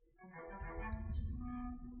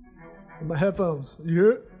My headphones. You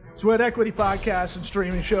hear it? Sweat Equity Podcast and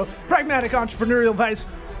streaming show. Pragmatic entrepreneurial advice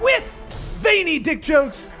with veiny dick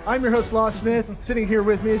jokes. I'm your host, Law Smith. Sitting here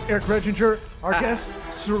with me is Eric Reginger. Our guest,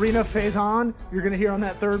 Serena Faison. You're going to hear on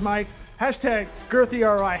that third mic. Hashtag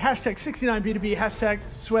GirthyRI. Hashtag 69B2B. Hashtag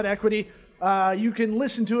Sweat Equity. You can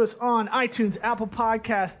listen to us on iTunes, Apple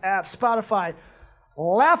Podcast app, Spotify,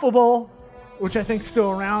 Laughable, which I think is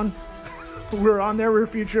still around. We're on there. We're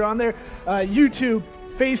future on there. YouTube,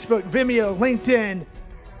 Facebook, Vimeo, LinkedIn,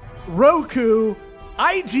 Roku,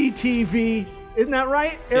 IGTV. Isn't that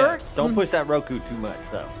right, Eric? Yeah, don't push that Roku too much,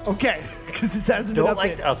 though. Okay, because it hasn't been updated. Don't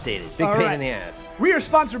like to update it. Big pain in the ass. We are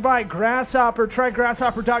sponsored by Grasshopper. Try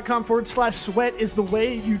grasshopper.com/sweat is the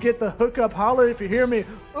way you get the hookup. Holler if you hear me.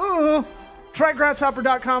 Try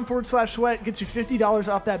grasshopper.com/sweat gets you $50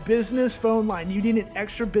 off that business phone line. You need an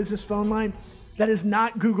extra business phone line that is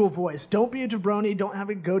not Google Voice. Don't be a jabroni. Don't have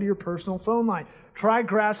it go to your personal phone line. Try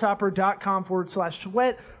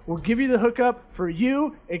grasshopper.com/sweat. We'll give you the hookup for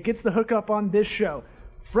you. It gets the hookup on this show.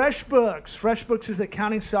 FreshBooks. FreshBooks is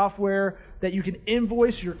accounting software that you can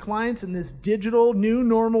invoice your clients in this digital new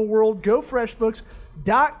normal world. Go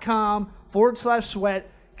freshbooks.com/sweat.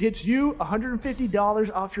 Gets you $150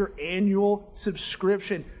 off your annual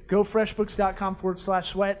subscription. Go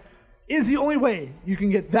freshbooks.com/sweat is the only way you can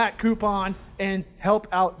get that coupon and help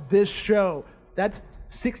out this show. That's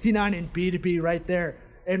 69 in B2B right there.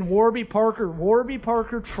 And Warby Parker,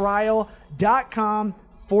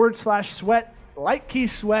 warbyparkertrial.com/sweat. Like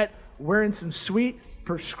Keith Sweat, wearing some sweet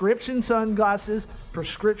prescription sunglasses,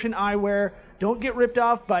 prescription eyewear. Don't get ripped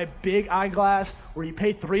off by Big Eyeglass where you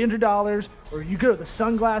pay $300 or you go to the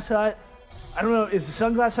Sunglass Hut. I don't know, is the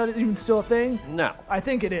Sunglass Hut even still a thing? No. I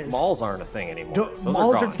think it is. Malls aren't a thing anymore.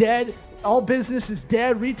 Malls are dead. All business is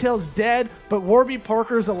dead. Retail's dead. But Warby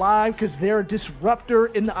Parker is alive because they're a disruptor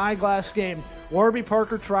in the eyeglass game.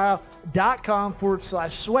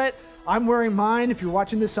 warbyparkertrial.com/sweat. I'm wearing mine if you're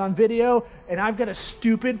watching this on video, and I've got a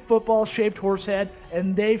stupid football-shaped horse head,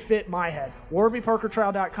 and they fit my head.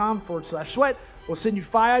 warbyparkertrial.com/sweat. We'll send you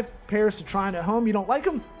 5 pairs to try on at home. You don't like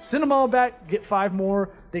them? Send them all back. Get 5 more.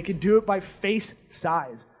 They can do it by face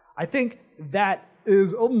size. I think that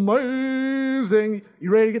is amazing. You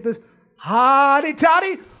ready to get this? Hotty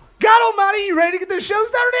toddy. God almighty, you ready to get this show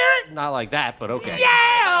started, Eric? Not like that, but okay.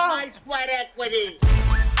 Yeah! My sweat equity.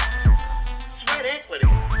 Sweat equity.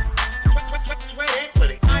 Sweat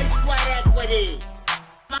equity. My sweat equity.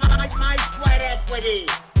 My sweat equity.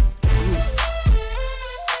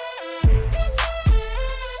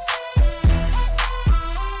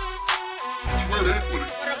 Sweat equity.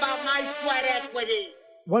 What about my sweat equity?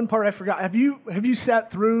 One part I forgot. Have you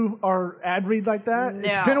sat through our ad read like that? No.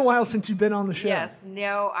 It's been a while since you've been on the show. Yes,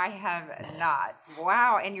 no, I have not.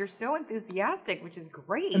 Wow, and you're so enthusiastic, which is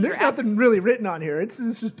great. And there's nothing really written on here. It's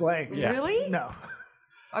just blank. Yeah. Really? No.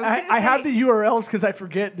 I have the URLs because I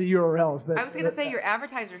forget the URLs. But I was going to say your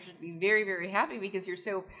advertiser should be very, very happy because you're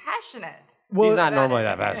so passionate. Well, He's not normally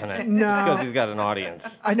that passionate. No. It's because he's got an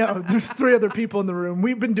audience. I know. There's 3 other people in the room.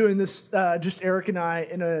 We've been doing this, just Eric and I,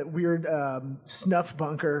 in a weird snuff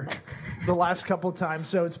bunker the last couple of times.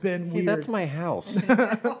 So it's been Hey, weird. that's my house.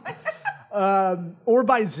 Or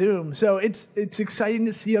by Zoom. So it's exciting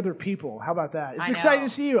to see other people. How about that? It's I exciting know.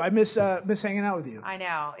 to see you. I miss hanging out with you. I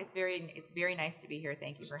know. It's very nice to be here.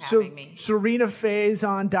 Thank you for So having me.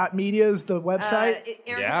 SerenaFaison.media is the website.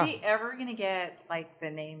 Eric, Yeah. is he ever going to get like the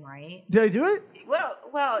name right? Did I do it?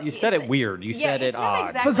 Well, You said it weird. You said it it's not odd.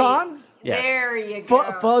 exactly- Fazan? Yes. There you go.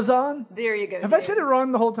 Fuzzon? There you go. Have I said it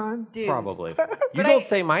wrong the whole time? Dude. Probably. You But don't I-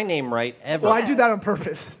 say my name right ever. Well, I do that on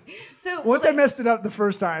purpose. So Once I messed it up the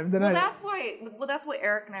first time, then Well, I. that's why. Well, that's what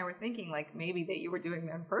Eric and I were thinking. Like maybe that you were doing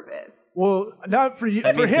it on purpose. Well, not for you.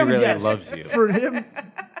 That For means he him, really yes. loves you. For him,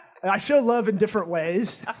 I show love in different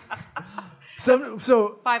ways.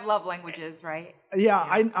 So 5 love languages, right? yeah,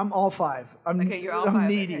 I'm all 5. Okay, you're all I'm 5,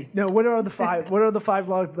 needy. okay. No, what are the 5? What are the 5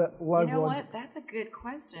 love You know ones? what? That's a good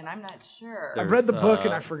question. I'm not sure. I've read the There's, book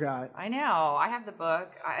and I forgot. I know. I have the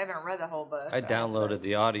book. I haven't read the whole book. I downloaded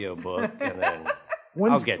the audio book and then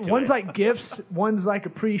One's, get to one's it. like gifts. One's like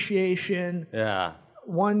appreciation. yeah,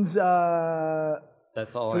 One's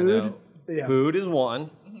that's all Food? I know. Yeah. Food is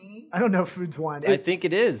one. I don't know if food's one. I think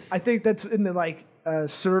it is. I think that's in the like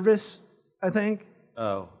service. I think.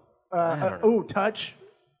 Oh, I don't know. Oh, touch.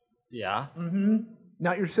 Yeah.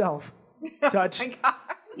 Not yourself. Touch.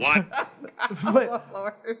 What? But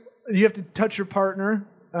Lord. you have to touch your partner.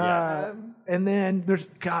 Yes. And then there's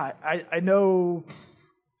God. I know.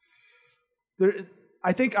 There.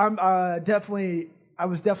 I think I'm definitely. I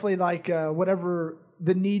was definitely like whatever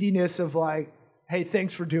the neediness of hey,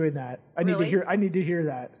 thanks for doing that. I need to Really? hear. I need to hear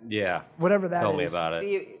that. Yeah. Whatever that is. Tell me about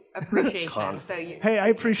it. appreciation. So Hey, I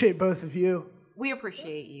appreciate both of you. we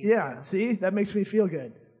appreciate you. Yeah, too. see? That makes me feel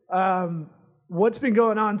good. What's been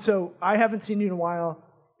going on? So I haven't seen you in a while.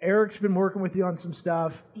 Eric's been working with you on some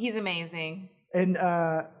stuff. He's amazing. And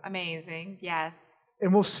Amazing. Yes.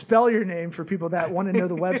 and we'll spell your name for people that want to know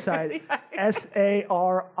the website.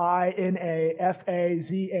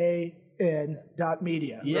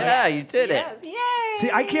 SARINAFAZAN.media. Yeah, you did Yes. it. Yay.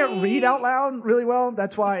 See, I can't read out loud really well.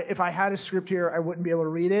 That's why if I had a script here, I wouldn't be able to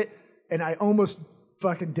read it. And I almost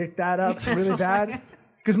fucking dicked that up really bad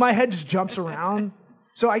because my head just jumps around.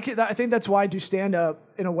 So I think that's why I do stand up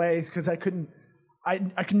in a way, because I could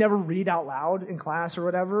never read out loud in class or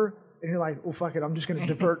whatever. And you're like, well, fuck it, I'm just going to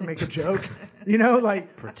divert and make a joke. You know,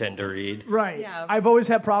 like, Pretend to read. right. Yeah. I've always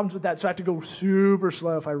had problems with that, so I have to go super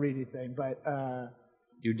slow if I read anything. But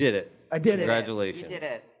You did it. I did it. Congratulations. You did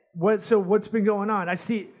it. What's been going on? I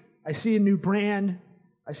see a new brand.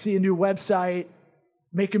 I see a new website,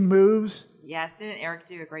 making moves. Yes. Didn't Eric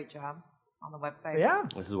do a great job on the website? Yeah.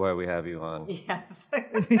 This is why we have you on. Yes.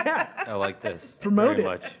 Yeah. I like this. Promote very it.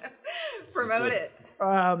 much. Promote it.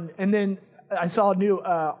 And then I saw a new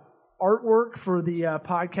artwork for the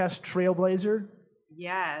podcast Trailblazer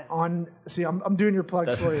Yes. on. See, I'm doing your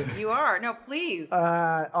plugs for you. You are. No, please.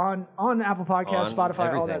 On Apple Podcasts, On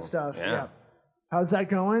Spotify, all that everything. stuff. Yeah. How's that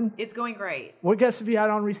going? It's going great. What guests have you had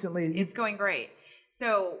on recently? It's going great.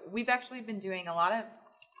 So we've actually been doing a lot of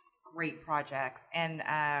great projects. And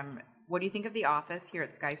what do you think of The Office here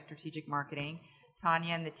at Sky Strategic Marketing?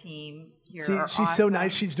 Tanya and the team here See, are she's so awesome.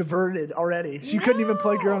 nice. She's diverted already. She couldn't even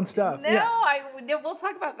plug your own stuff. No, Yeah. we'll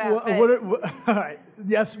talk about that. All right.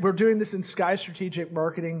 Yes, we're doing this in Sky Strategic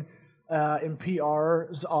Marketing in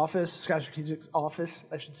PR's office, Sky Strategic's office,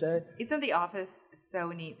 I should say. Isn't The Office so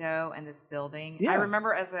neat though, and this building? Yeah. I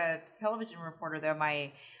remember as a television reporter though,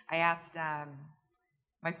 I asked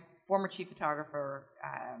my former chief photographer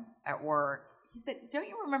at work. He said, "Don't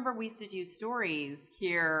you remember we used to do stories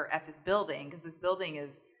here at this building? Because this building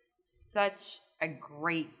is such a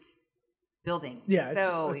great building. Yeah,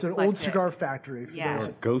 so it's an old eclectic. cigar factory. For Yeah. those-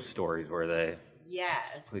 Or ghost stories where they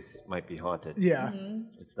Yes. place might be haunted. Yeah.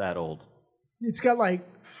 It's that old. It's got like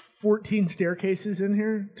 14 staircases in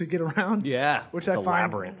here to get around. Yeah. Which it's I a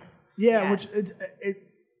find- labyrinth. Yeah, Yes. which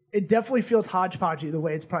it definitely feels hodgepodgey the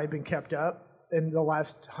way it's probably been kept up in the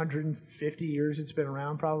last 150 years it's been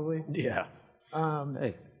around probably. Yeah.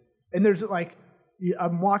 Hey. And there's like,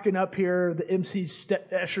 I'm walking up here, the MC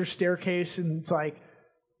Escher staircase, and it's like,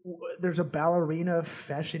 there's a ballerina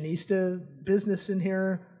fashionista business in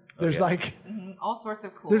here. There's yeah. like, All sorts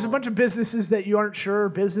of cool. there's a bunch of businesses that you aren't sure are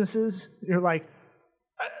businesses. You're like,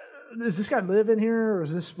 does this guy live in here, or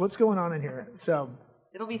is this, what's going on in here? So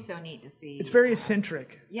It'll be so neat to see. it's very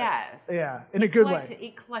eccentric. Yes. Yeah, in a good way.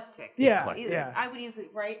 Eclectic. Yeah, Eclectic. yeah. I would use it,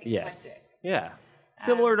 right? Yes. Yeah.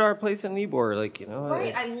 Similar to our place in Ybor, like, you know.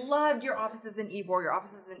 Right. I loved your offices in Ybor. Your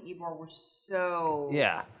offices in Ybor were so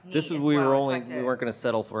Yeah. neat This is as we well, were only eclectic. we weren't going to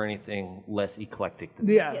settle for anything less eclectic than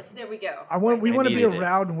Yeah. Yes, there we go. We I want to be needed it.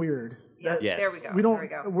 around and weird. Yes, Yes. there we go. We There we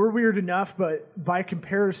don't. go. We're weird enough, but by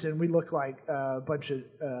comparison, we look like a bunch of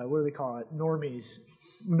what do they call it? Normies,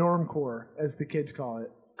 normcore, as the kids call it.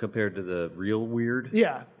 compared to the real weird.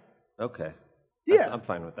 Yeah, Okay. yeah, I'm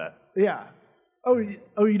fine with that. yeah. Oh,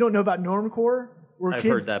 you don't know about normcore? Where I've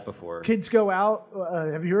kids, heard that before. Kids go out.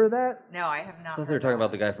 Have you heard of that? No, I have not. I thought they were heard talking that.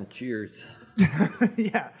 about the guy from Cheers.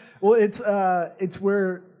 Yeah. Well, it's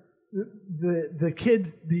where the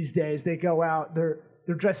kids these days, they go out. They're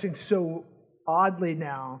dressing so oddly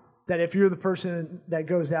now that if you're the person that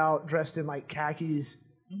goes out dressed in like khakis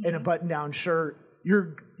and a button-down shirt,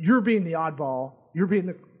 you're being the oddball. You're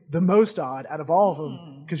being the most odd out of all of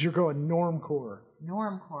them because you're going normcore.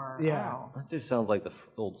 Normcore. Yeah. Wow. That just sounds like the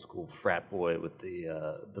old school frat boy with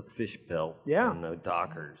the fish belt Yeah. and the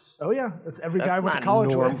Dockers. Oh yeah, that's every That's guy I went not to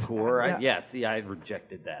college with. normcore. Yeah. See, I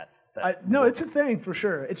rejected that. No, look. it's a thing for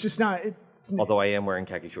sure. It's just not. Although I am wearing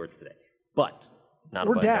khaki shorts today, but not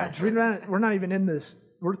We're a button-down dads. shirt. We're not even in this.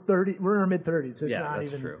 We're 30. We're in our mid-30s. It's Yeah, not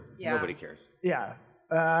that's even. true. Yeah. Nobody cares. Yeah.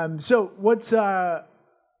 So what's So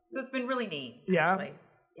it's been really neat. Yeah. Actually.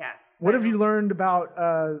 Yes. what So- have you learned about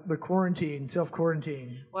the quarantine,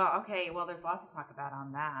 self-quarantine? Well, okay. Well, there's lots to talk about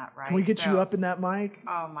on that, right? Can we get So- you up in that mic?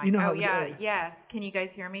 Oh my. You know how oh we yeah. do it. Yes. Can you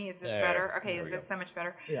guys hear me? Is this There. better? Okay. There Is we this go. so much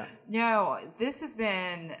better? Yeah. No. This has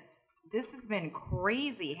been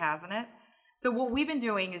crazy, hasn't it? So what we've been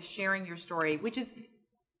doing is sharing your story, which is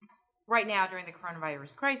right now during the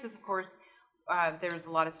coronavirus crisis. Of course, there's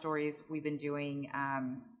a lot of stories we've been doing.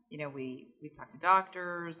 We've talked to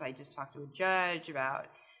doctors. I just talked to a judge about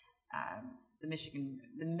the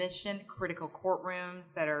mission critical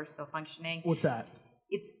courtrooms that are still functioning. What's that?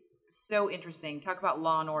 It's so interesting. Talk about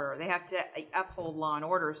law and order. They have to uphold law and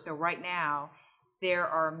order. So right now, there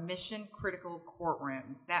are mission critical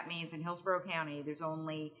courtrooms. That means in Hillsborough County, there's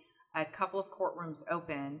only a couple of courtrooms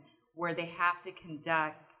open where they have to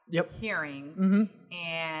conduct hearings,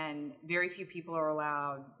 and very few people are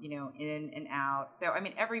allowed, in and out. So, I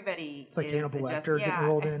mean, everybody It's like is Hannibal adjusting. Lecter getting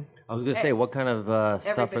rolled in. I was going to say, what kind of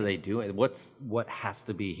stuff are everybody- they doing? What has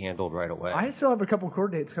to be handled right away? I still have a couple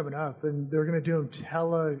court dates coming up, and they're going to do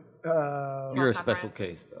them You're a special Teleconference.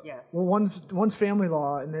 case, though. Yes. well, one's family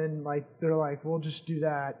law, and then they're like, we'll just do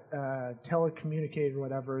that telecommunicate or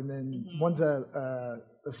whatever, and then one's a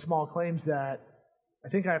small claims that I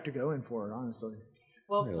think I have to go in for it, honestly.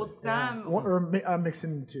 Well, Really? well, some, I'm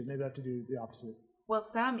mixing the two. Maybe I have to do the opposite. well,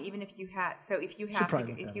 some, even if you have, so if you Should have to,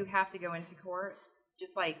 probably look if that you have to go into court,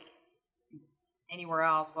 just like anywhere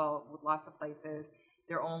else, well, with lots of places,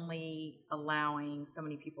 they're only allowing so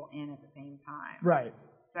many people in at the same time. Right.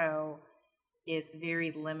 So it's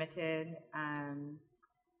very limited.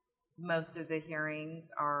 Most of the hearings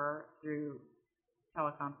are through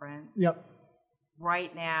teleconference. Yep.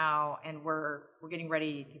 Right now, and we're getting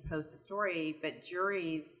ready to post the story, but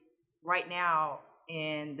juries right now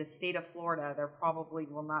in the state of Florida, there probably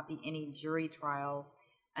will not be any jury trials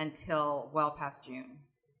until well past June.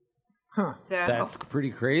 Huh. So That's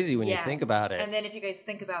pretty crazy when you Yes. think about it. And then if you guys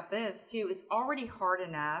think about this too, it's already hard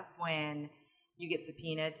enough when you get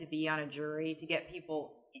subpoenaed to be on a jury to get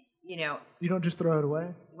people, You don't just throw it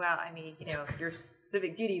away? well, I mean, it's your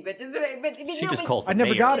civic duty, but She just calls the I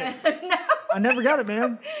never mayor. got it. no. I never got it,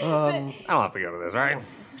 man. I don't have to go to this, right?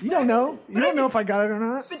 You don't know. You don't know if I got it or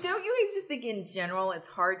not. But don't you guys just think in general it's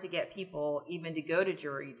hard to get people even to go to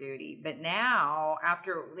jury duty? But now,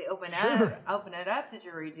 after they open it up to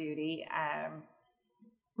jury duty,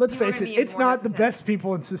 Let's People are face gonna it, be it's more not the hesitant. best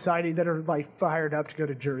people in society that are fired up to go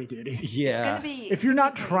to jury duty. Yeah. it's going to be. If you're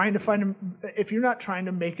not it's trying to crazy. if you're not trying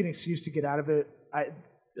to make an excuse to get out of it,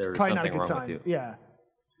 There's probably not a something good wrong sign. with you. Yeah,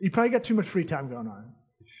 you probably got too much free time going on.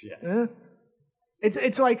 Yes. Eh?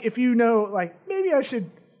 It's like if maybe I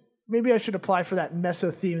should apply for that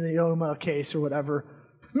mesothelioma case or whatever.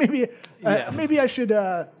 Maybe I should.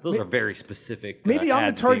 Those are very specific. Maybe I'm the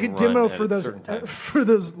ads being target demo run for at those certain times. for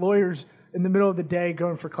those lawyers in the middle of the day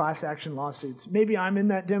going for class action lawsuits. Maybe I'm in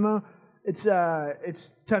that demo. It's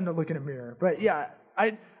time to look in a mirror. But yeah,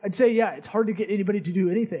 I'd say it's hard to get anybody to do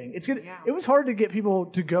anything. Yeah. It was hard to get people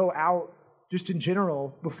to go out just in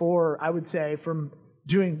general before, I would say, from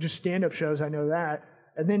doing just stand-up shows. I know that.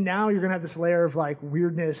 And then now you're gonna have this layer of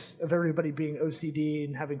weirdness of everybody being OCD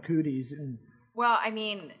and having cooties and Well, I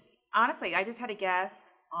mean, honestly, I just had a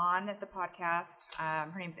guest on the podcast.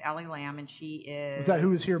 Her name's Allie Lamb, and she is. Is that who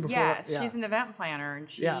was here before? Yeah, Yeah. she's an event planner, and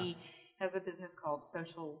she Yeah. has a business called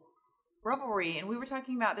Social Revelry. And we were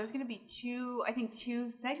talking about there's going to be two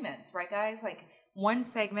segments, right, guys? Like one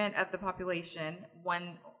segment of the population,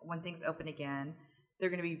 when things open again, they're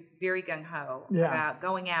going to be very gung ho about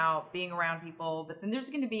going out, being around people. But then there's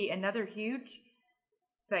going to be another huge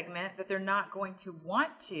segment that they're not going to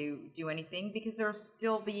want to do anything because there'll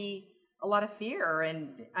still be a lot of fear and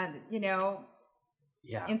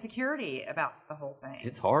insecurity about the whole thing.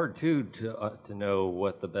 It's hard too to know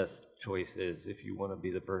what the best choice is if you want to be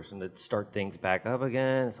the person that start things back up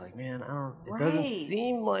again. It's like, man, it doesn't Right.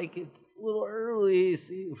 seem like it's a little early,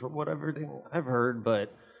 from what everything I've heard,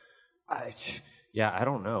 but I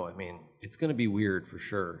don't know. I mean, it's going to be weird for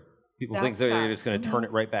sure. People think That's they're tough. just going to turn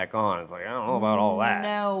it right back on. It's like, I don't know about all that.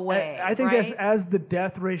 No way. I think right? as the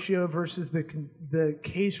death ratio versus the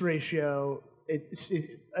case ratio,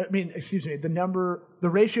 the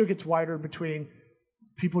ratio gets wider between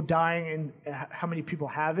people dying and how many people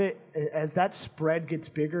have it. As that spread gets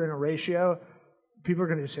bigger in a ratio, people are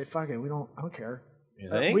going to say, "Fuck it, I don't care." You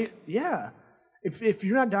think? If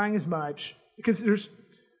you're not dying as much, because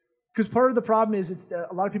part of the problem is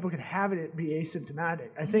a lot of people can have it and be asymptomatic.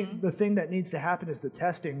 I think the thing that needs to happen is the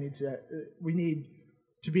testing we need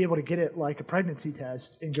to be able to get it like a pregnancy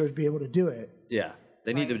test and go be able to do it. Yeah.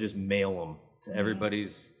 They need to just mail them to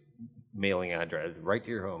everybody's mailing address right to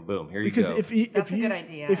your home. Boom, here you Because go. That's a good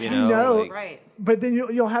idea. If You you know, know, like- Right. but then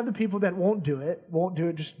you'll have the people that won't do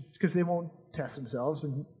it just because they won't test themselves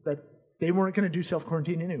and that they weren't going to do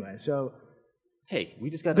self-quarantine anyway. So Hey, we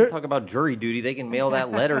just got to There- talk about jury duty. They can mail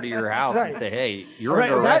that letter to your house and Right. say, "Hey, you're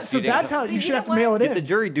under right, arrest." that's how you You should know have to what? mail it Get in. the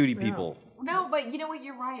jury duty people. No, but you know what?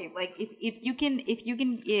 You're right. Like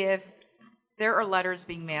if there are letters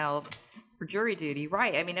being mailed for jury duty,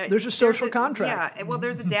 right? I mean, There's a social contract. Yeah. Well,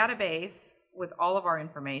 there's a database with all of our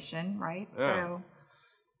information, right? Yeah. So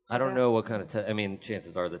I don't know what kind of I mean,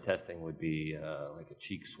 chances are the testing would be like a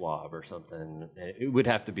cheek swab or something. It would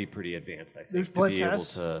have to be pretty advanced, I think, There's to blood be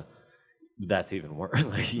tests. able to. that's even worse.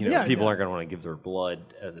 Like, you know, Yeah, people yeah. aren't going to want to give their blood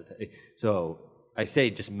as a so I say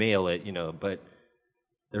just mail it, you know, but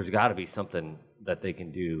there's got to be something that they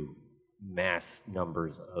can do mass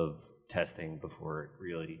numbers of testing before it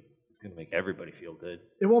really is going to make everybody feel good.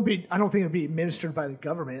 It won't be. I don't think it'll be administered by the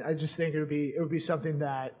government. I just think it would be something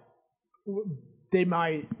that they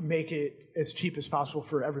might make it as cheap as possible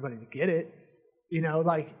for everybody to get it. You know,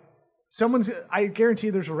 like I guarantee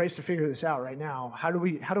there's a race to figure this out right now. How do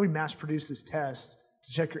we mass produce this test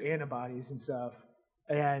to check your antibodies and stuff,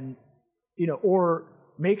 and you know, or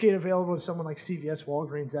make it available to someone like CVS,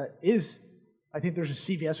 Walgreens. I think there's a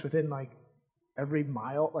CVS within like every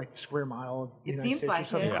mile, like square mile of the It United seems States or like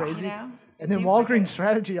something it, crazy. you know? It And then seems like Walgreens' it.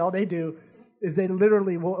 strategy, all they do is they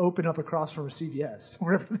literally will open up across from a CVS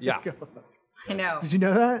wherever they Yeah. go. I know. Did you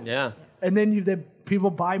know that? Yeah. And then the people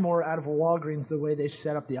buy more out of a Walgreens the way they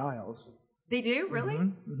set up the aisles. They do? Really?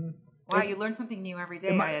 Wow, you learn something new every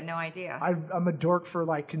day. I had no idea. I'm a dork for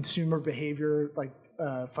like consumer behavior, like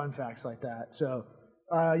fun facts like that. So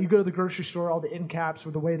you go to the grocery store, all the end caps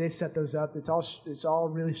with the way they set those up, it's all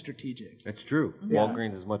really strategic. It's true. Yeah.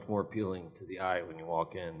 Walgreens is much more appealing to the eye when you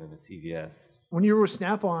walk in than a CVS. When you were with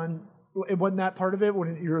Snap-on, it wasn't that part of it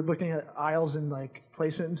when you were looking at aisles and like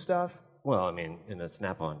placement and stuff. Well, I mean, in a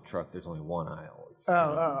Snap-on truck, there's only one aisle. It's,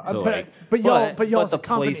 but y'all as a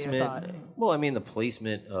company, I thought. Well, I mean, the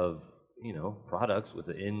placement of products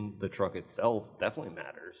within the truck itself definitely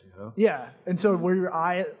matters. You know. Yeah, and so where your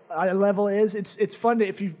eye level is, it's fun to,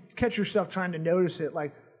 if you catch yourself trying to notice it,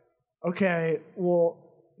 like, okay, well,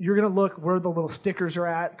 you're gonna look where the little stickers are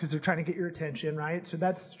at because they're trying to get your attention, right? So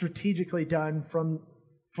that's strategically done from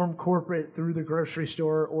corporate through the grocery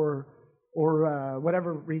store or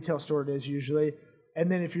whatever retail store it is usually. And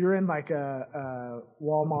then if you're in like a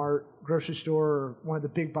Walmart grocery store or one of the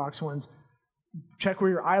big box ones, check where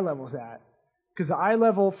your eye level's at, because the eye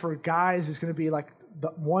level for guys is going to be like the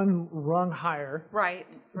one rung higher Right.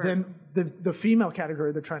 than the female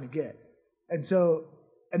category they're trying to get.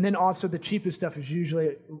 And then also the cheapest stuff is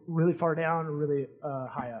usually really far down or really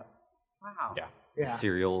high up. Wow. Yeah.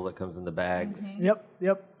 Cereal that comes in the bags. Yep.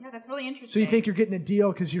 Yeah, that's really interesting. So you think you're getting a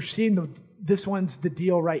deal because you're seeing this one's the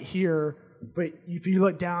deal right here, but if you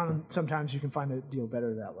look down, sometimes you can find a deal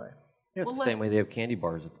better that way. Yeah, it's the same way they have candy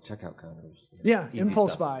bars at the checkout counters. Yeah, Easy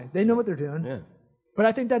impulse stuff. buy. They know what they're doing. Yeah. But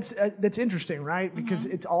I think that's interesting, right? Because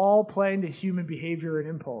it's all playing to human behavior and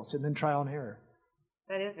impulse, and then trial and error.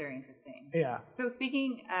 That is very interesting. Yeah. So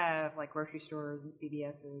speaking of like grocery stores and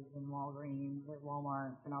CVS's and Walgreens or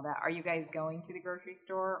Walmarts and all that, are you guys going to the grocery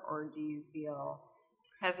store, or do you feel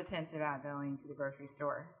hesitant about going to the grocery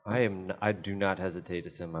store? I do not hesitate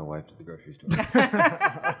to send my wife to the grocery store.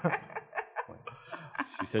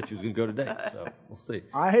 She said she was going to go today, so we'll see.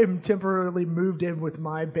 I am temporarily moved in with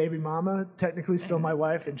my baby mama, technically still my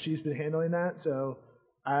wife, and she's been handling that, so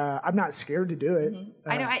I'm not scared to do it.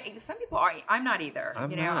 I know some people are. I'm not either.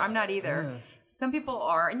 I'm not either. Yeah. Some people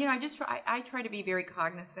are, and I try to be very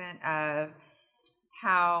cognizant of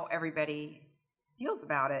how everybody feels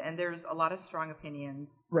about it, and there's a lot of strong opinions.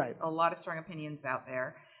 Right. A lot of strong opinions out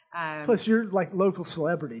there. Plus, you're like local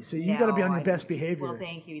celebrity, so you got to be on your best behavior. Well,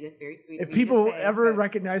 thank you. That's very sweet. If of you to people say, ever but-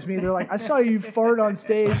 recognize me, they're like, "I saw you fart on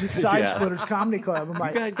stage at Side Yeah. Splitters Comedy Club." I'm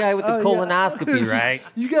like, You got a guy with the "Oh, yeah." colonoscopy, right?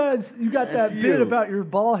 You guys, you got That's that bit you. about your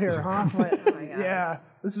ball hair, huh? I'm like, Oh my gosh. yeah,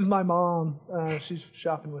 this is my mom. She's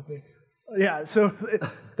shopping with me. Yeah, so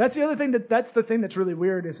that's the other thing that's the thing that's really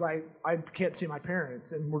weird is like I can't see my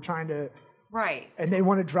parents, and we're trying to, Right. and they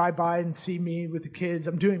want to drive by and see me with the kids.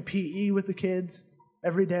 I'm doing PE with the kids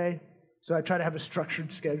every day, so I try to have a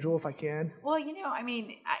structured schedule if I can. Well, I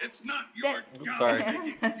mean, It's not your That- job Sorry. to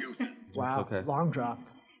make excuses. Wow, okay. long drop.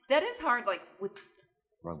 that is hard. Like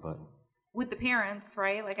Wrong button. with the parents,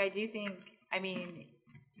 right? Like I do think, I mean,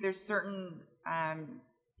 there's certain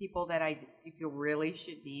people that I do feel really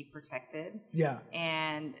should be protected. Yeah,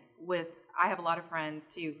 And I have a lot of friends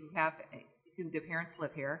too who the parents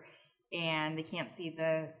live here, and they can't see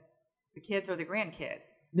the kids or the grandkids.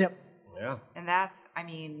 yep. Yeah. And that's, I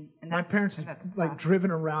mean, and My that's, parents and have that's like tough.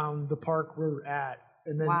 driven around the park we're at,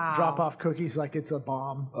 and then Wow. drop off cookies like it's a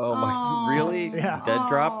bomb. Oh my! Aw. Really? Yeah. Dead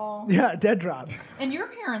drop. Aw. Yeah, dead drop. And your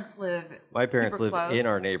parents live. My parents super live close. in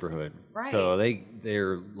our neighborhood, Right. so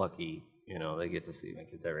they're lucky. They get to see my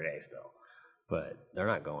kids every day still, but they're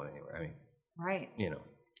not going anywhere. I mean, Right.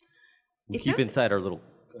 we It's keep just- inside our little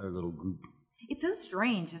group. It's so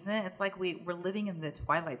strange, isn't it? It's like we're living in the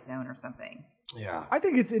Twilight Zone or something. Yeah. I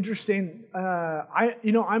think it's interesting.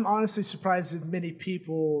 I'm honestly surprised at many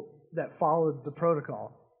people that followed the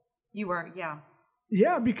protocol. You were, yeah.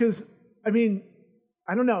 Yeah, because I mean,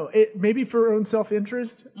 I don't know. It maybe for our own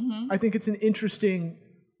self-interest. Mm-hmm. I think it's an interesting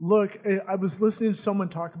look, I was listening to someone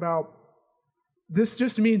talk about this.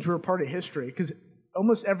 Just means we're a part of history because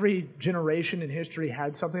almost every generation in history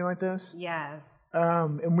had something like this. Yes.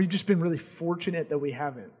 And we've just been really fortunate that we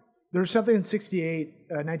haven't. There was something in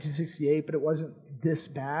 1968, but it wasn't this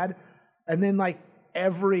bad. And then like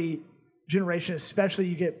every generation, especially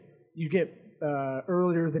you get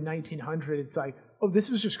earlier than 1900, it's like, oh, this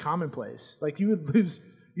was just commonplace. Like you could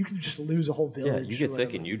just lose a whole village. Yeah, you get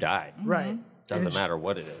sick and you die. Right. Doesn't matter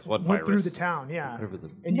what it is, what went virus. through the town, yeah. Whatever the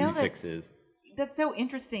And you fix is. That's so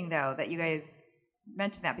interesting, though, that you guys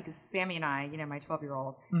mentioned that because Sammy and I, my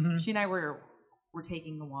 12-year-old, she and I were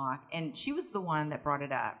taking a walk, and she was the one that brought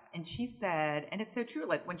it up. And she said, and it's so true,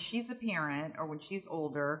 like when she's a parent or when she's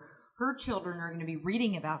older, her children are going to be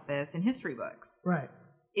reading about this in history books. Right.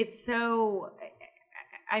 It's so,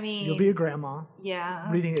 I mean. You'll be a grandma. Yeah.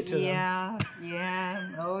 Reading it to them. Yeah.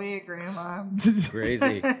 Oh, yeah, grandma.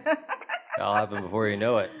 Crazy. That'll happen before you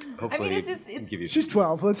know it. Hopefully, it's give you. She's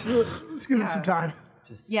 12. Let's give it some time.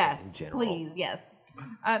 Just Yes, in general. please, yes.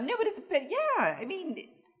 No, but yeah, I mean.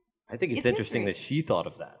 I think it's It's interesting history. that she thought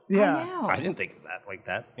of that. Yeah. I know. I didn't think of that like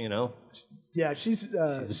that. Yeah, she's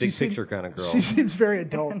a big picture kind of girl. She seems very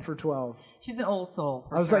adult for 12. She's an old soul.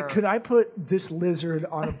 For I was sure. like, could I put this lizard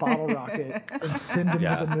on a bottle rocket and send him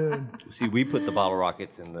Yeah. to the moon? See, we put the bottle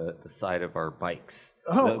rockets in the side of our bikes.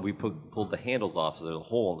 Oh. We pulled the handles off so there's a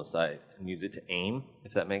hole in the side and use it to aim,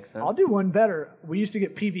 if that makes sense. I'll do one better. We used to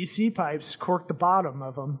get PVC pipes, cork the bottom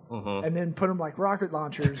of them, and then put them like rocket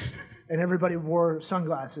launchers, and everybody wore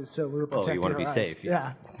sunglasses so we were protecting Well, you want to be our eyes. safe,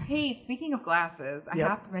 yes. Yeah. Hey, speaking of glasses, I Yep.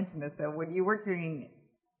 have to mention this. So when you were doing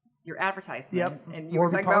your advertisement, Yep. and you Warby were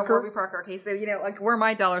talking about Parker? Warby Parker. Okay, so like wear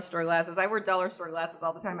my dollar store glasses. I wear dollar store glasses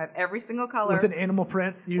all the time. I have every single color. With an animal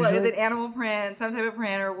print, usually. Well, with an animal print, some type of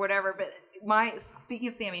print or whatever. But speaking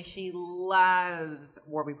of Sammy, she loves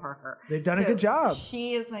Warby Parker. They've done a good job.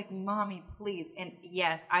 She is like, "Mommy, please." And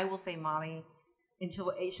yes, I will say, "Mommy," and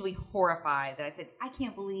she'll be horrified that I said, "I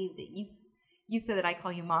can't believe that you said that I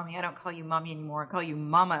call you mommy. I don't call you mommy anymore. I call you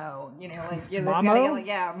Mamo." Mamo?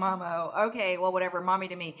 Yeah, Mamo. Okay, well, whatever, mommy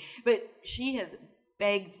to me. But she has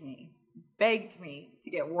begged me to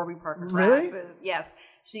get Warby Parker Really? glasses. Yes,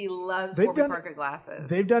 she loves They've Warby done- Parker glasses.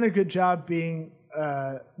 They've done a good job being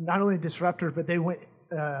not only disruptive, but they went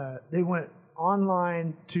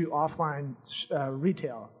online to offline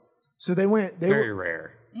retail. So they Very were,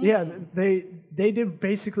 rare. yeah, they did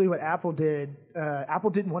basically what Apple did. Apple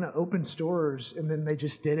didn't want to open stores, and then they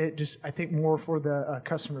just did it. Just I think more for the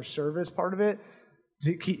customer service part of it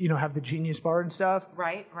to keep, have the Genius Bar and stuff.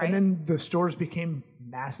 Right. And then the stores became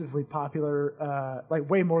massively popular, like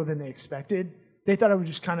way more than they expected. They thought it would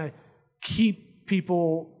just kind of keep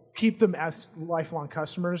them as lifelong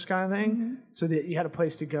customers, kind of thing, so that you had a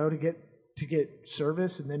place to go to get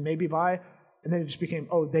service and then maybe buy. And then it just became,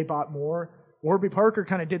 they bought more. Warby Parker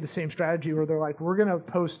kind of did the same strategy where they're like, we're going to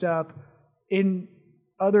post up in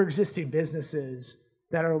other existing businesses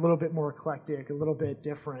that are a little bit more eclectic, a little bit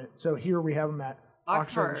different. So here we have them at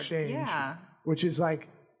Oxford Exchange, yeah. which is like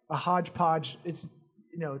a hodgepodge. It's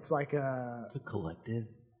it's like a It's a collective.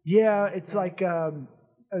 it's like an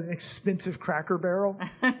expensive Cracker Barrel.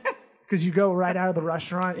 Because you go right out of the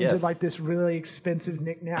restaurant into Yes. like this really expensive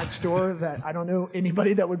knick-knack store that I don't know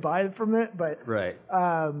anybody that would buy it from it, but Right.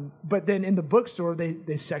 but then in the bookstore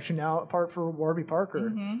they section out part for Warby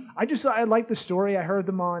Parker. I like the story. I heard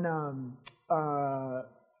them on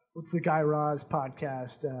what's the Guy Raz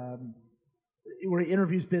podcast where he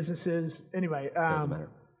interviews businesses. Anyway, Doesn't matter.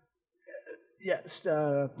 yes,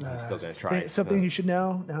 still gonna try it. something No. you should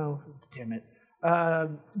know. No, damn it,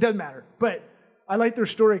 doesn't matter, but. I like their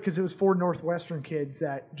story because it was 4 Northwestern kids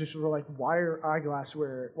that just were like, "Why are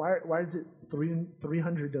eyeglassware? Why is it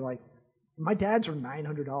 $300 to like?" My dad's were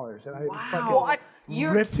 $900, and I fucking What?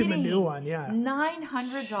 You're ripped him a kidding. new one. Yeah,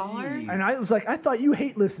 $900. and I was like, "I thought you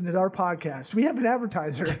hate listening to our podcast. We have an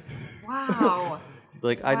advertiser." Wow. He's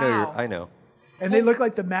like, Wow. I know. And they look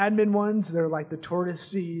like the Mad Men ones. They're like the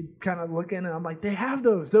tortoisey kind of looking, and I'm like, "They have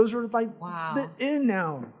those. Those are like Wow. in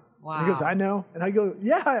now." Wow. And he goes, "I know," and I go,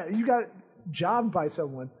 "Yeah, you got jobbed by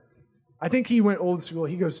someone." I think he went old school.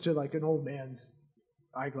 He goes to like an old man's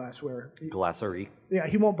eyeglassware. Glassery. Yeah,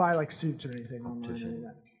 he won't buy like suits or anything online. Or any of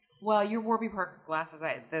that. Well, your Warby Parker glasses,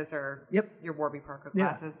 those are Yep. your Warby Parker Yeah.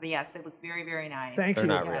 glasses. Yes, they look very, very nice. Thank They're you.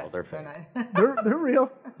 not Yes, real. They're fake. not- They're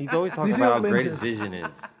real. He's always talking These are about how great lenses. his vision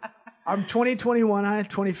is. I'm 20/21 eye,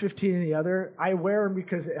 20/15 in the other. I wear them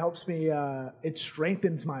because it helps me. It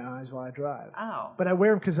strengthens my eyes while I drive. Oh. But I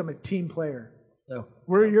wear them because I'm a team player. No.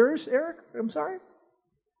 Where are yours, Eric? I'm sorry.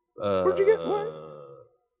 Where'd you get one?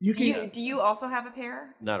 You Do can. you also have a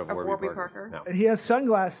pair? Not of Warby Parker. No. And he has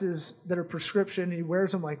sunglasses that are prescription. He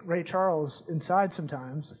wears them like Ray Charles inside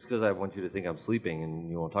sometimes. It's because I want you to think I'm sleeping and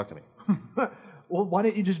you won't talk to me. Well, why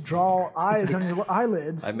don't you just draw eyes on your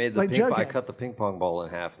eyelids? I made the like I Jughead? cut the ping pong ball in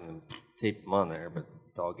half and then taped them on there, but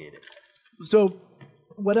the dog ate it. So,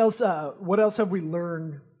 what else? What else have we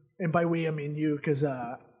learned? And by we, I mean you, because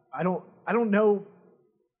I don't know.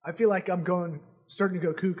 I feel like I'm starting to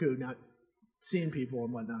go cuckoo, not seeing people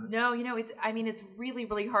and whatnot. No, it's really,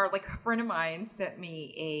 really hard. Like a friend of mine sent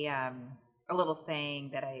me a little saying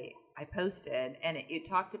that I posted, and it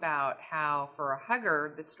talked about how for a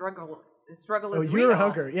hugger, the struggle is you're real. a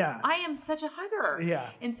hugger, yeah. I am such a hugger.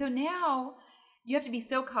 Yeah. And so now you have to be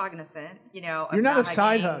so cognizant, of You're not a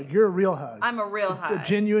side hugging. hug. You're a real hug. I'm a real hug. A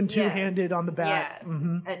genuine Yes. two-handed on the back. Yes.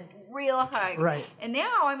 Mhm. A real hug. Right. And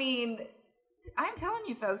now, I'm telling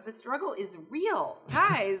you folks, the struggle is real.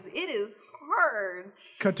 Guys, it is hard.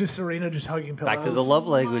 Cut to Serena just hugging pillows. Back to the love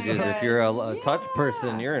languages. God. If you're a touch Yeah.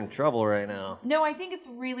 person, you're in trouble right now. No, I think it's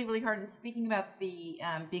really, really hard. And speaking about the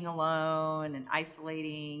being alone and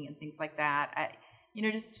isolating and things like that,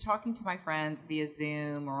 just talking to my friends via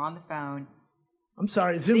Zoom or on the phone. I'm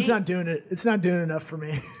sorry, Zoom's not doing it. It's not doing enough for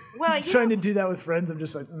me. Well, trying to do that with friends, I'm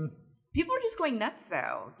just like, people are just going nuts,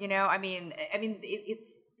 though.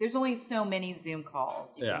 It's there's only so many Zoom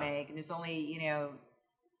calls you Yeah. can make, and there's only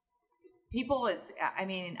people.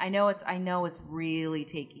 I know it's really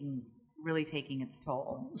taking its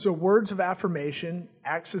toll. So words of affirmation,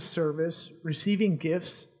 acts of service, receiving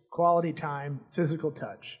gifts, quality time, physical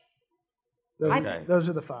touch. Okay. Those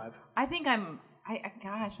are the 5. I think I'm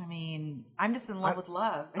just in love with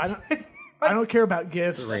love. I don't care about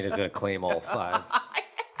gifts. Serena's going to claim all 5.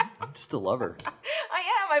 I'm just a lover. I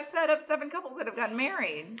am. I've set up 7 couples that have gotten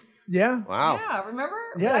married. Yeah. Wow. Yeah, remember?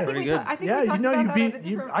 Yeah. I think Pretty we good. I think Yeah, we talked about you that beat at a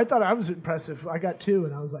you. different... I thought I was impressive. I got 2,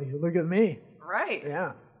 and I was like, look at me. Right.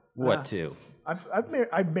 Yeah. What, 2? I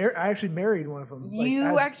actually married one of them.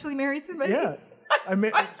 You actually married somebody? Yeah.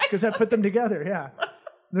 Because I put them together. Yeah.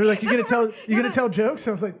 They're like, you gonna tell jokes?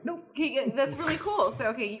 I was like, nope. Okay, that's really cool. So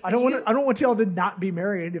okay, so I don't want y'all to not be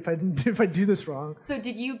married if I do this wrong. So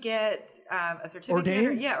did you get a certificate?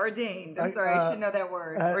 Ordained? Yeah, ordained. I'm sorry, I should know that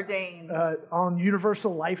word. Ordained. On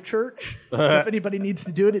Universal Life Church. So if anybody needs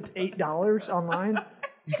to do it, it's $8 online.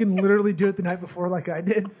 You can literally do it the night before, like I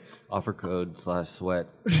did. Offer code /sweat.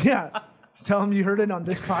 Yeah. Tell them you heard it on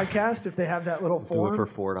this podcast if they have that little form. Do it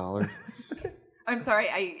for $4. I'm sorry.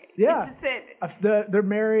 Yeah. It's just that. They're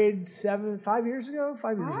married 5 years ago.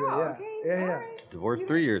 5 years ago. Yeah. Okay. Yeah. all Yeah. right. Divorced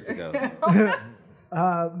 3 years ago.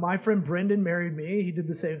 My friend Brendan married me. He did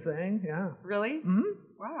the same thing. Yeah. Really? Mm-hmm.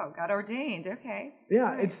 Wow. Got ordained. Okay. Yeah. All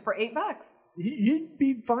right. It's for $8. you'd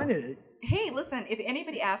be fine at it. Hey, listen. If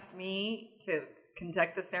anybody asked me to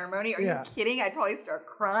conduct the ceremony, are Yeah. you kidding? I'd probably start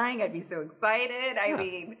crying. I'd be so excited. I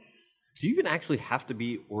mean. Do you even actually have to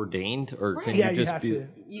be ordained, or can Yeah, you you just have be? to.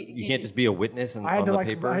 You can't just be a witness on I had the to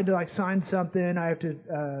paper. I had to sign something. I have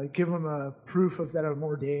to give them a proof of that I'm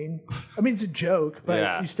ordained. I mean, it's a joke, but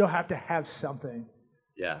Yeah. you still have to have something.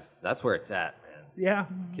 Yeah, that's where it's at, man. Yeah.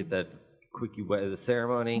 Get that quickie the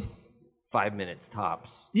ceremony, 5 minutes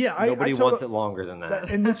tops. Yeah, Nobody I told- wants it longer than that.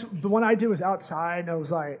 And the one I did was outside, and I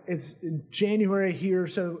was like, it's in January here,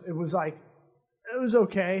 so it was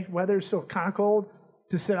okay. Weather's still kind of cold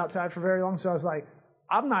to sit outside for very long, so I was like,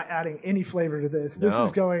 I'm not adding any flavor to this. This No.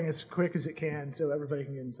 is going as quick as it can, so everybody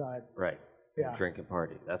can get inside. Right. Yeah. Drink and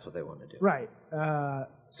party. That's what they want to do. Right.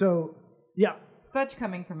 So, yeah. Such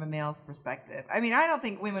coming from a male's perspective. I mean, I don't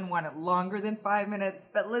think women want it longer than 5 minutes,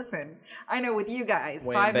 but listen, I know with you guys,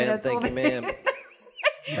 Wham, 5 bam, minutes thank will you, ma'am.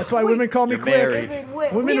 That's why women call me You're quick.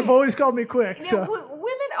 married. Women have always called me quick. You So. know,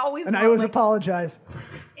 women always And I want, always like, apologize.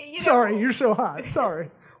 you know, Sorry, you're so hot.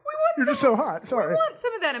 Sorry. You're just so hot. Sorry. We want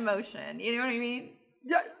some of that emotion. You know what I mean?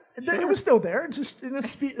 Yeah, it was still there, just in a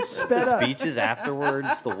sped The up. speeches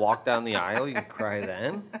afterwards, the walk down the aisle, you can cry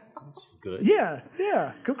then. That's good.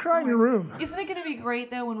 Yeah. Go cry in your room. Isn't it going to be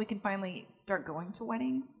great though when we can finally start going to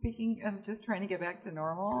weddings? Speaking of just trying to get back to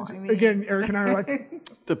normal. I mean, Again, Eric and I are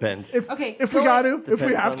like, Depends. if Okay, we so got to, if Depends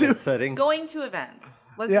we have on the to. setting. going to events.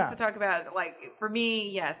 Let's Yeah. just talk about for me.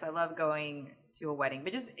 Yes, I love going to a wedding,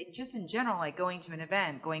 but just in general, like going to an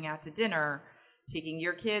event, going out to dinner, taking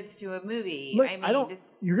your kids to a movie. Look, I mean,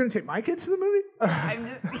 you're going to take my kids to the movie? I'm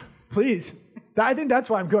just, Please. I think that's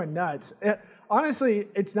why I'm going nuts. Honestly,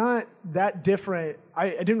 it's not that different.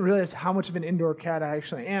 I didn't realize how much of an indoor cat I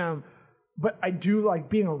actually am, but I do like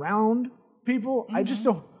being around people. Mm-hmm. I just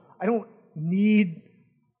don't need.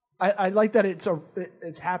 I like that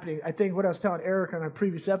it's happening. I think what I was telling Eric on a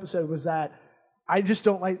previous episode was that I just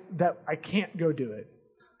don't like that I can't go do it.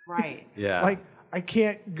 right. Yeah. Like I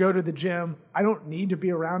can't go to the gym. I don't need to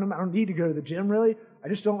be around them. I don't need to go to the gym, really. I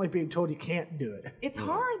just don't like being told you can't do it. It's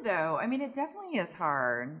hard, though. I mean, it definitely is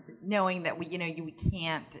hard knowing that we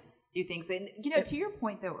can't do things. And, to your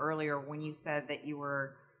point, though, earlier when you said that you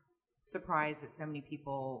were surprised that so many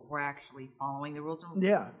people were actually following the rules and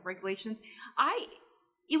regulations,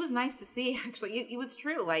 it was nice to see, actually. It was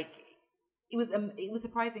true. Like, it was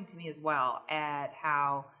surprising to me as well at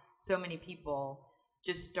how so many people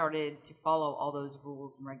just started to follow all those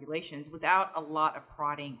rules and regulations without a lot of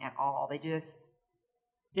prodding at all. They just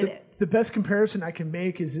did it. The best comparison I can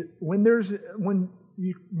make is when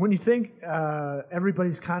you think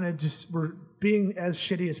everybody's kind of just we're being as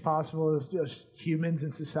shitty as possible as just humans in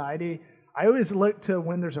society. I always look to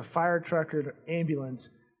when there's a fire truck or an ambulance,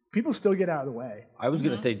 people still get out of the way. I was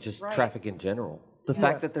going to say just traffic in general. The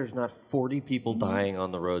fact that there's not 40 people dying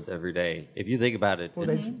on the roads every day, if you think about it,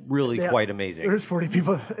 it's really quite amazing. There's 40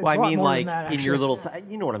 people. Well, I mean, like, in your little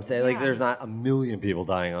you know what I'm saying? Like, there's not a million people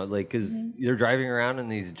dying on, like, because they're driving around in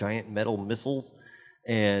these giant metal missiles,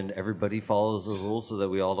 and everybody follows the rules so that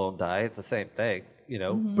we all don't die. It's the same thing,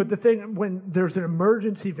 But the thing, when there's an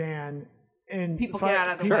emergency van, and people get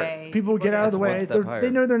out of the way. People get out of the way.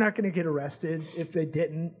 They know they're not going to get arrested if they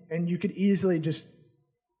didn't, and you could easily just,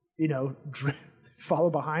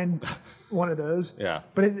 follow behind one of those. Yeah.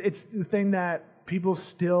 But it's the thing that people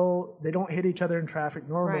still, they don't hit each other in traffic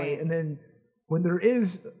normally. Right. And then when there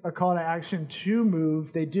is a call to action to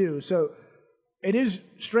move, they do. So it is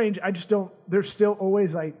strange. I just don't, there's still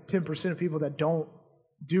always like 10% of people that don't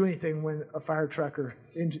do anything when a fire truck or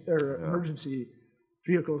emergency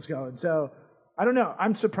vehicle is going. So I don't know.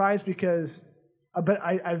 I'm surprised because, but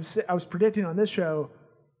I was predicting on this show,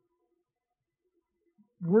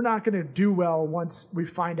 we're not going to do well once we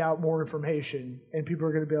find out more information, and people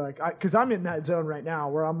are going to be like, because I'm in that zone right now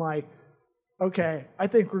where I'm like, okay, I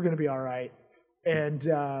think we're going to be all right, and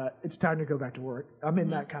it's time to go back to work. I'm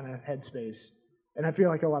in that kind of headspace, and I feel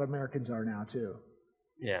like a lot of Americans are now too.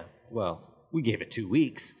 Yeah, well, we gave it 2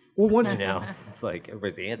 weeks. Well, once it's like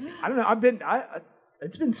everybody's antsy. I don't know.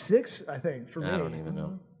 It's been 6, I think, for me. I don't even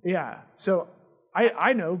know. Yeah, so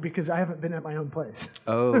I know because I haven't been at my own place.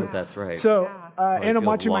 Oh, that's right. So, and I'm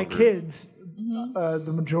watching my kids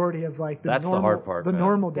the majority of like that's the hard part. The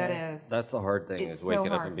normal day. That is. That's the hard thing is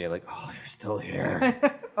waking up and being like, oh, you're still here.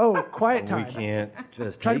 Oh, quiet time. We can't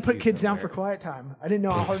just try to put kids somewhere. down for quiet time. I didn't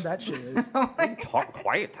know how hard that shit is. Quiet time. What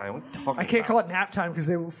are you talking I can't call it nap time because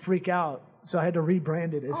they will freak out. So I had to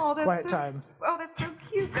rebrand it as quiet time. Oh, that's so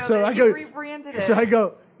cute though. So that you rebranded it. So I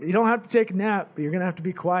go, you don't have to take a nap, but you're gonna have to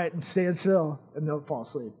be quiet and stand still, and they'll fall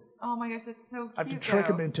asleep. Oh my gosh, that's so cute. I have to trick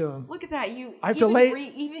them into them. Look at that! I have to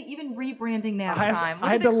even rebranding that time. I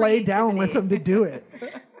had to lay down with them to do it.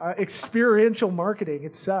 Experiential marketing.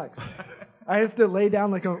 It sucks. I have to lay down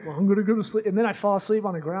like I'm going to go to sleep, and then I fall asleep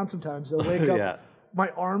on the ground sometimes. They'll wake up. Yeah. My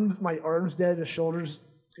arms dead, the shoulders.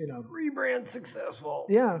 Rebrand successful.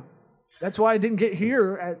 Yeah, that's why I didn't get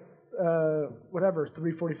here at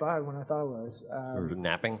 3:45 when I thought it was.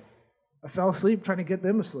 Napping. I fell asleep trying to get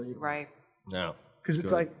them asleep. Right. No. Because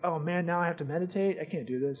it's like, oh man, now I have to meditate. I can't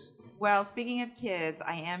do this. Well, speaking of kids,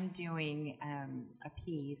 I am doing a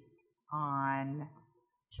piece on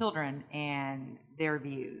children and their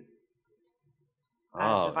views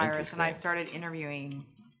of the virus, and I started interviewing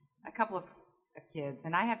a couple of kids,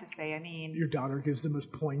 and I have to say, I mean, your daughter gives the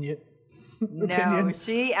most poignant. No, opinion.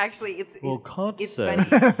 she actually it's say. funny.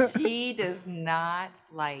 She does not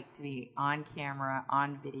like to be on camera,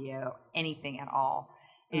 on video, anything at all.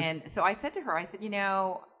 And so I said to her, I said,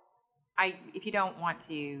 if you don't want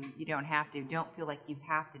to, you don't have to. Don't feel like you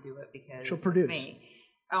have to do it because she'll produce. It's me.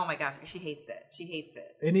 Oh my gosh, she hates it. She hates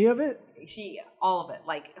it. Any of it? All of it.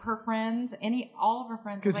 Like her friends, all of her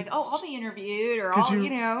friends are like, oh, I'll be interviewed, or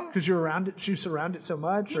because you're around it. She's around it so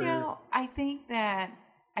much. I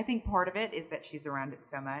think part of it is that she's around it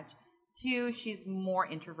so much. 2, she's more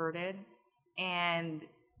introverted, and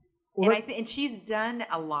she's done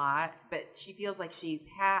a lot, but she feels like she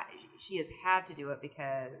has had to do it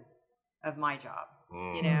because of my job.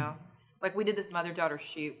 Like we did this mother-daughter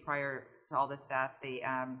shoot prior to all this stuff.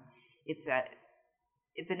 It's a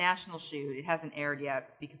national shoot. It hasn't aired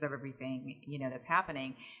yet because of everything that's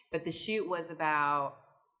happening. But the shoot was about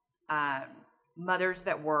mothers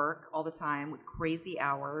that work all the time with crazy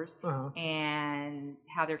hours and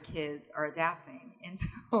how their kids are adapting. And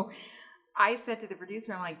so I said to the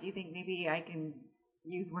producer, I'm like, do you think maybe I can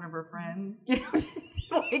use one of her friends, to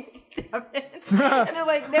like step in? And they're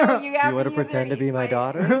like, no, you have to. You want to pretend to be my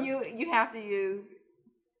daughter? You have to use,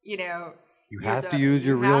 You have to use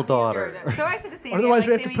your real daughter. So I said to Sammy, Otherwise, I'm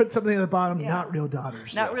we like, have to Sammy, put something at the bottom. Yeah. Not real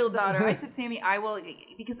daughters. not real daughter. I said, Sammy, I will,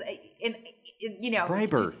 because,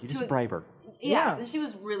 Bribe her. You just bribe her. Yeah, Yeah. and she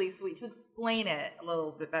was really sweet. To explain it a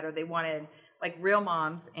little bit better, they wanted like real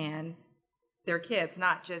moms and their kids,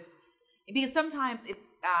 not just because sometimes if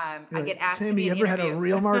I get asked Sammy, to be you in ever an had a interview.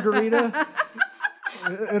 real margarita?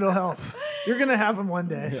 It'll help. You're gonna have them one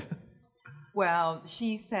day. Well,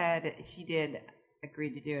 she said she did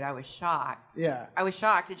agree to do it. I was shocked. Yeah. I was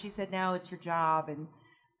shocked, and she said, "No, it's your job, and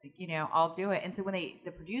I'll do it." And so when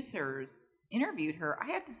the producers interviewed her,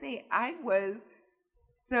 I have to say I was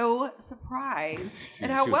so surprised at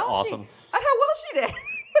how She was well awesome. she did.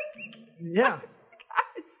 Yeah.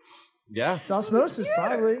 Yeah. It's osmosis, Yeah.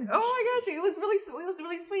 probably. Oh my gosh, it was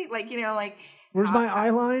really sweet. Like Where's my eye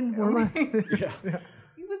line? Where am I? Yeah.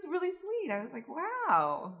 it was really sweet. I was like,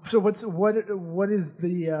 wow. So what is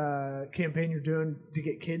the campaign you're doing to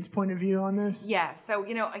get kids' point of view on this? Yeah. So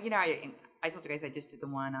I told you guys I just did the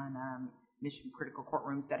one on mission critical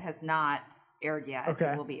courtrooms that has not aired yet.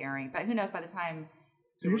 Okay. It will be airing, but who knows by the time.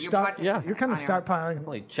 So you're your stock, podcast yeah, is you're kind of on air. stockpiling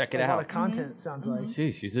Definitely check a it lot out. of content. Sounds like.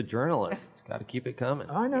 Gee, she's a journalist. Got to keep it coming.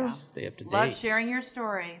 I know. Yeah. Stay up to Love date. sharing your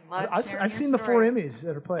story. Love I've sharing I've your seen the 4 story. Emmys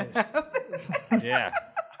at her place. Yeah.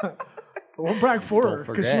 We'll brag for Don't her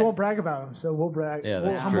because she forget. won't brag about them. So we'll brag. Yeah, we'll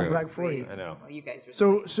that's humble true. brag for you. I know. Well, you guys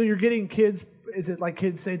are So you're getting kids. Is it like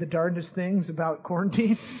kids say the darndest things about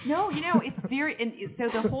quarantine? no, it's very. And so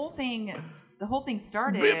the whole thing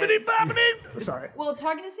started. Bibbidi bobbidi. Sorry. Well,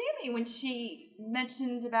 talking to Sammy when she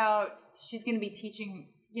mentioned about she's going to be teaching,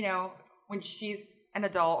 when she's an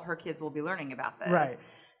adult, her kids will be learning about this. Right.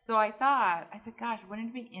 So I said, gosh, wouldn't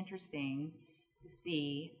it be interesting to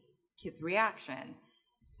see kids' reaction?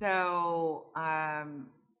 So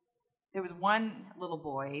there was one little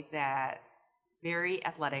boy that very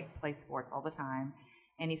athletic, plays sports all the time,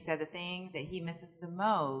 and he said the thing that he misses the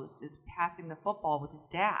most is passing the football with his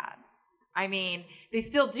dad. I mean, they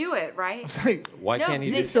still do it, right? It's like, Why No, can't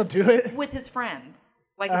he they do still do it. with his friends.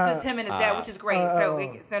 Like it's just him and his dad, which is great.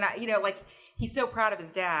 So now like he's so proud of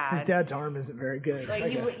his dad. His dad's arm isn't very good. Like I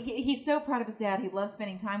guess. he's so proud of his dad. He loves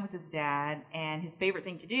spending time with his dad, and his favorite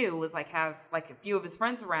thing to do was like have like a few of his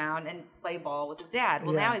friends around and play ball with his dad.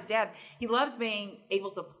 Well, Yeah. now his dad, he loves being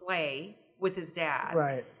able to play with his dad.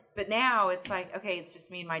 Right. But now it's like, okay, it's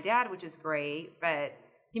just me and my dad, which is great, but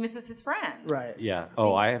he misses his friends. Right. Yeah.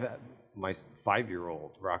 Oh, I have my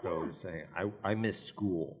 5-year-old Rocco was saying, I miss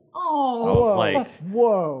school. Oh, I was like,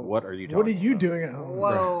 whoa. what are you talking What are you about? doing at home?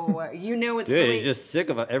 whoa! It's Dude, really he's just sick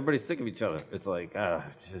of it. Everybody's sick of each other. It's like,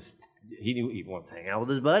 he wants to hang out with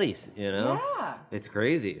his buddies, yeah. It's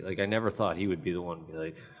crazy. Like, I never thought he would be the one to be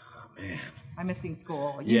like, oh, man. I'm missing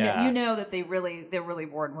school. Yeah. You know that they're really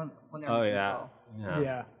bored when they're Oh, missing yeah. school.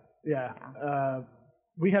 Yeah. Yeah.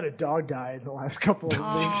 We had a dog die in the last couple of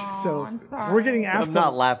weeks, so I'm sorry. we're getting asked. I'm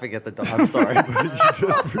not laughing at the dog. I'm sorry, but you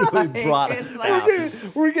just really brought it It's like-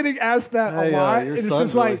 out. we're getting asked that a Hey, lot. your and it's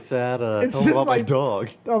son's just really like sad. it's Tell him just about my like- dog.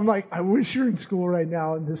 I'm like, I wish you're in school right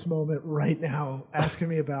now in this moment, right now, asking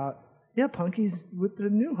me about Punky's with the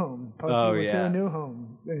new home. Punky Oh, with yeah. the new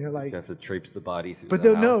home, and you're like, You have to traipse the body through but the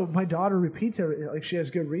they'll house. know. My daughter repeats everything. Like she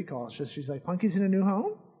has good recall. She's like, Punky's in a new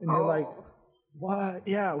home, and you're like, Oh, what?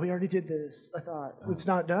 Yeah, we already did this. I thought it's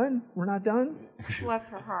not done. We're not done. bless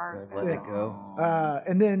her heart. Let it go.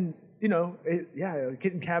 And then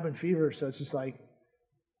getting cabin fever. So it's just like,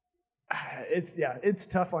 it's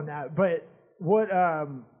tough on that. But what?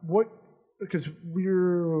 Because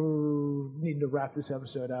we're needing to wrap this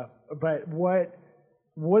episode up. But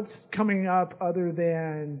what's coming up other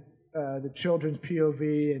than the children's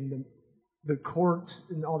POV and the courts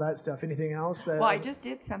and all that stuff? Anything else? Well, I just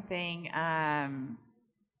did something.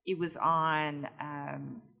 It was on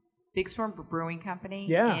Big Storm Brewing Company.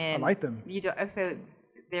 Yeah, I in, like them. So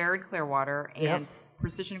they're in Clearwater, and Yep.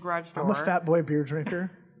 Precision Garage Door. I'm a fat boy beer drinker.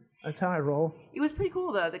 That's how I roll. It was pretty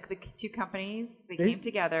cool though. The two companies they came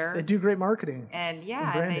together. They do great marketing. And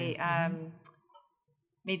branding. they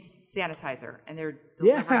made sanitizer, and they're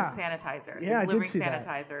delivering Yeah. sanitizer. Yeah, They're I did delivering see that.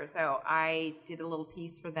 sanitizer. So I did a little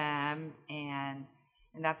piece for them, and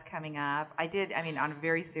that's coming up. On a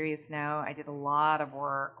very serious note, I did a lot of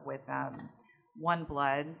work with One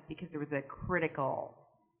Blood because there was a critical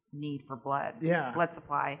need for blood Yeah.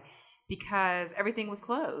 supply, because everything was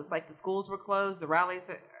closed. Like the schools were closed, the rallies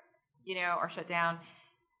are shut down.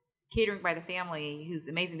 Catering by the Family, who's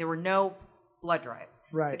amazing. There were no blood drives.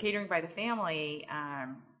 Right. So Catering by the Family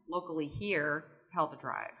locally here held a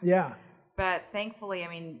drive. Yeah. But thankfully,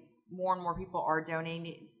 more and more people are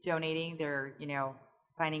donating. They're,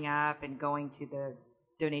 signing up and going to the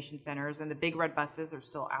donation centers, and the big red buses are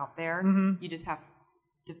still out there. Mhm. You just have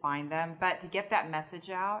define them, but to get that message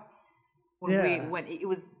out when Yeah. when it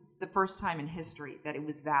was the first time in history that it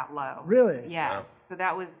was that low. Really? Yes. Wow. So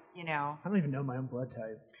that was, I don't even know my own blood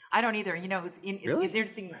type. I don't either. It's Really?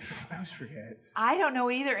 interesting. I always forget. I don't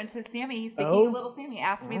know either. And so Sammy, speaking Oh. of little Sammy,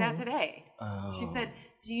 asked me that today. Oh. She said,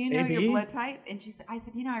 "Do you know your AB? blood type?" And I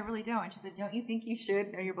said, I really don't. And she said, "Don't you think you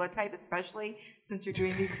should know your blood type, especially since you're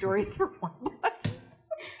doing these stories for One Blood?"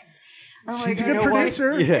 I'm She's a like, good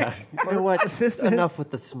producer. Yeah. You know what? Assistant. Enough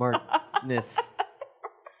with the smartness.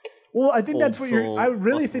 Well, I think that's what Old you're. soul I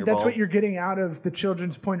really busting think your that's what balls. you're getting out of the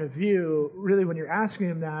children's point of view. Really, when you're asking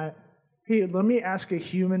them that, hey, let me ask a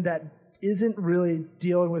human that isn't really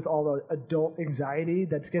dealing with all the adult anxiety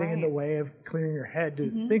that's getting in the Right. way of clearing your head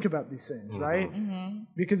to think about these things, right? Mhm.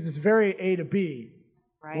 Because it's very A to B.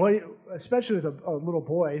 Right. What, especially with a little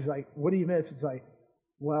boy, he's like, "What do you miss?" It's like,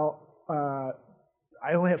 "Well,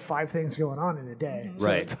 I only have 5 things going on in a day." So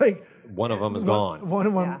Right. it's like One of them is gone. one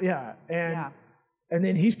of them, Yeah. and. Yeah. And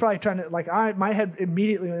then he's probably trying to, my head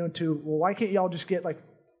immediately went to, well, why can't y'all just get,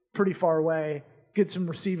 pretty far away, get some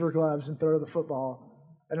receiver gloves and throw the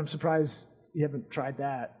football? And I'm surprised you haven't tried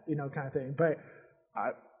that, kind of thing. But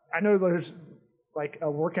I know there's, a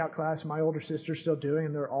workout class my older sister's still doing,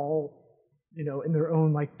 and they're all, in their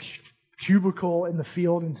own, cubicle in the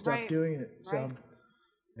field and stuff Right. doing it. So, Right.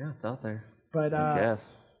 Yeah, it's out there. but Yes.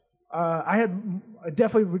 I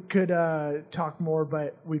definitely could talk more,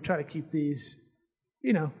 but we try to keep these,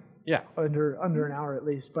 Yeah. under an hour at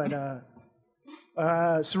least. But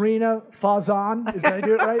Serena Fazan, did I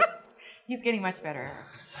do it right? He's getting much better.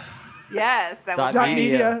 Yes, that Dot was Dot right.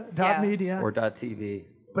 media, Yeah. media, Or .tv.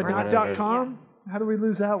 but or not whatever. .com. How do we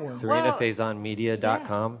lose that one?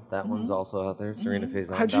 SerenaFazonMedia.com. That one's also out there.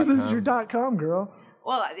 SerenaFazon.com. How'd you lose your .com, girl?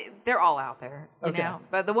 Well, they're all out there, you Okay. know.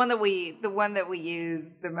 But the one that we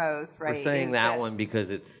use the most, right? We're saying is that one because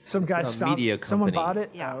it's Some guy a stopped. media company. Someone bought it.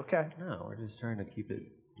 Yeah. Oh, okay. No, we're just trying to keep it,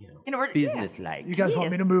 In order, business-like. You guys want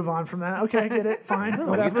me to move on from that? Okay, get it. Fine. We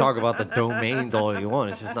Whatever. can talk about the domains all you want.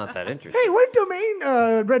 It's just not that interesting. Hey, what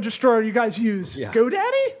domain registrar you guys use? Yeah.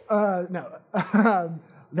 GoDaddy? No.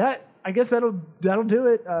 That I guess that'll do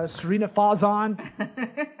it. Serena Fazan.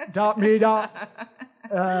 .me.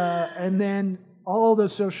 And then all the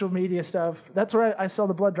social media stuff. That's where I saw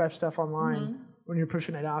the blood drive stuff online when you're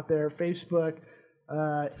pushing it out there. Facebook.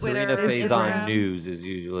 Serena Twitter, Fazon Instagram. News is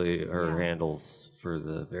usually her handles for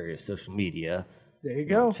the various social media. There you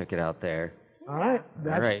go. Check it out there. All right.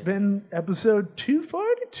 That's right. been episode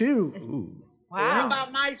 242. Ooh. What Wow.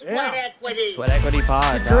 about my sweat Yeah. equity?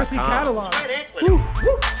 SweatEquityPod.com. Girthy catalog. Sweat equity. Woo,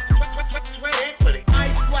 woo. Sweat equity. My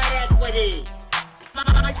sweat equity. My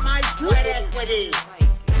sweat equity.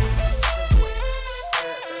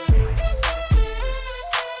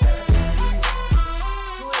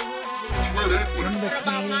 What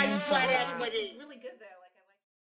about my sweat equity?